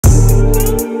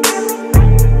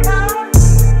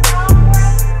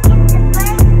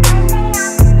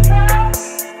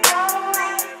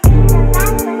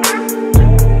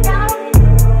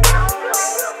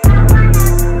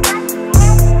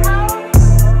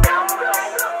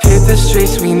the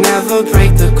streets, we never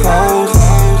break the code.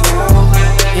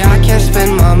 Yeah, I can't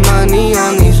spend my money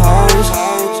on these hoes.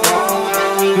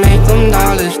 Make them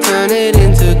dollars, turn it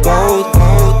into gold.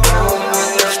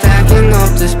 Stacking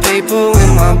up this paper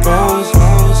with my bros.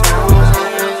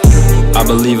 I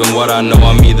believe in what I know,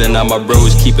 I'm either not my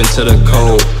bros, keeping to the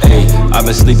code. Ayy, I've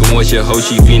been sleeping with your hoe,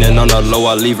 she fiendin' on the low,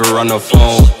 I leave her on the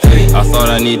phone. Ayy, I thought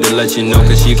I need to let you know,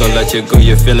 cause she gon' let you go,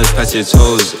 your feelings past your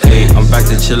toes. Ayy, I'm back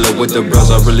to chillin' with the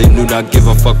bros, I really do not give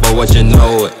a fuck about what you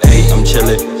know. Ayy, I'm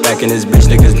chillin', back in this bitch,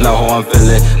 niggas know how I'm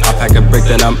feelin'. I pack a brick,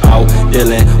 then I'm out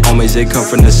dealin'. Homies, they come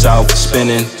from the south,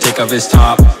 spinning, take off his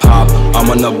top, pop. I'm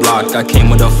on the block, I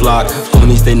came with a flock.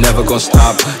 Homies, they never gon'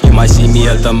 stop. You might see me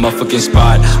at the motherfucking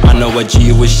spot. I know what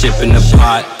G was shipping the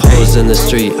pot. Pose in the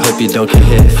street, hope you don't get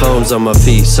hit. Phones on my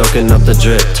feet, soaking up the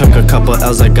drip. Took a couple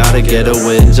L's, I gotta get a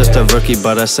win. Just a rookie,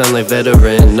 but I sound like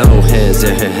veteran. No hands,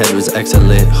 yeah, her head was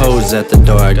excellent. Hoes at the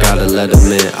door, I gotta let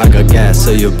them in. I got gas,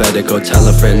 so you better go tell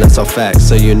a friend. That's all facts,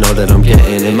 so you know that I'm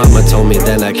getting it. Mama told me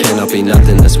then I cannot be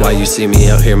nothing. That's why you see me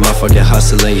out here, motherfucking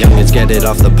hustling. Youngins get it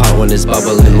off the pot when it's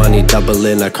bubbling. Money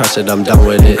doubling, I crush it, I'm done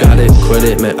with it. Got it, quit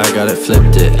it, man, I got it,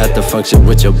 flipped it. At the function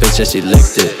with your bitch, yeah, she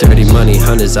licked it. Dirty money,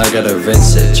 hundreds, I gotta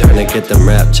rinse it. Tryna get them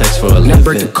rap checks for a living. Never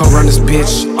break the code around this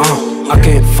bitch, I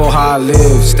can't afford how I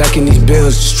live. Stacking these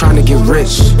bills, just tryna get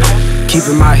rich.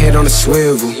 Keeping my head on a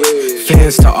swivel.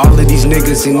 Fans to all of these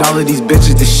niggas and all of these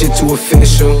bitches, this shit too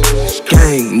official.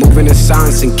 Gang, moving in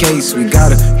silence in case we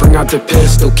gotta bring out the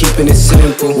pistol, keeping it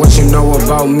simple. What you know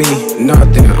about me?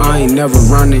 Nothing, I ain't never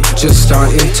running. Just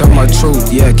starting, tell my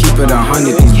truth, yeah, keep it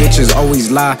 100. These bitches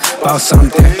always lie about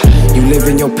something. You live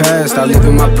in your past, I live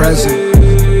in my present.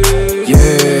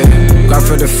 Yeah, God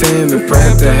for the fam and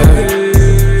pray to heaven.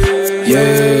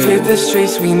 Yeah. Hit the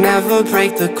streets, we never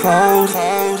break the code.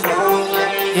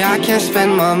 Yeah, I can't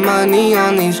spend my money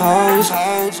on these hoes.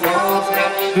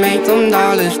 Make them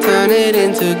dollars, turn it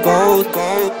into gold.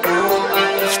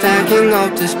 Stacking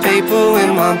up this paper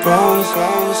with my bros.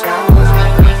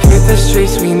 Hit the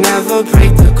streets, we never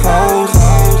break the code.